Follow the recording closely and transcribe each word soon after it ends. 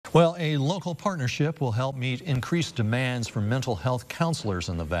Well, a local partnership will help meet increased demands for mental health counselors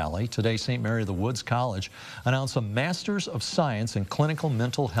in the Valley. Today, St. Mary of the Woods College announced a Master's of Science in Clinical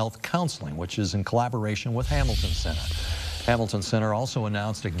Mental Health Counseling, which is in collaboration with Hamilton Center. Hamilton Center also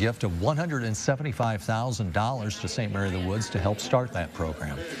announced a gift of $175,000 to St. Mary of the Woods to help start that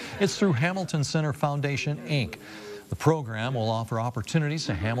program. It's through Hamilton Center Foundation, Inc. The program will offer opportunities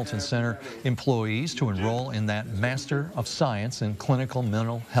to Hamilton Center employees to enroll in that Master of Science in Clinical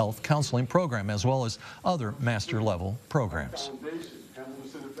Mental Health Counseling program, as well as other master-level programs.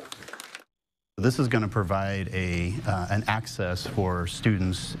 This is going to provide an access for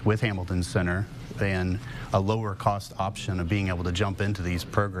students with Hamilton Center and a lower cost option of being able to jump into these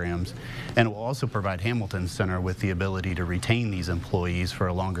programs. And it will also provide Hamilton Center with the ability to retain these employees for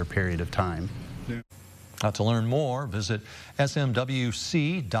a longer period of time. To learn more, visit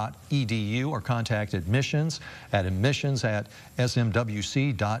smwc.edu or contact admissions at smwc.edu.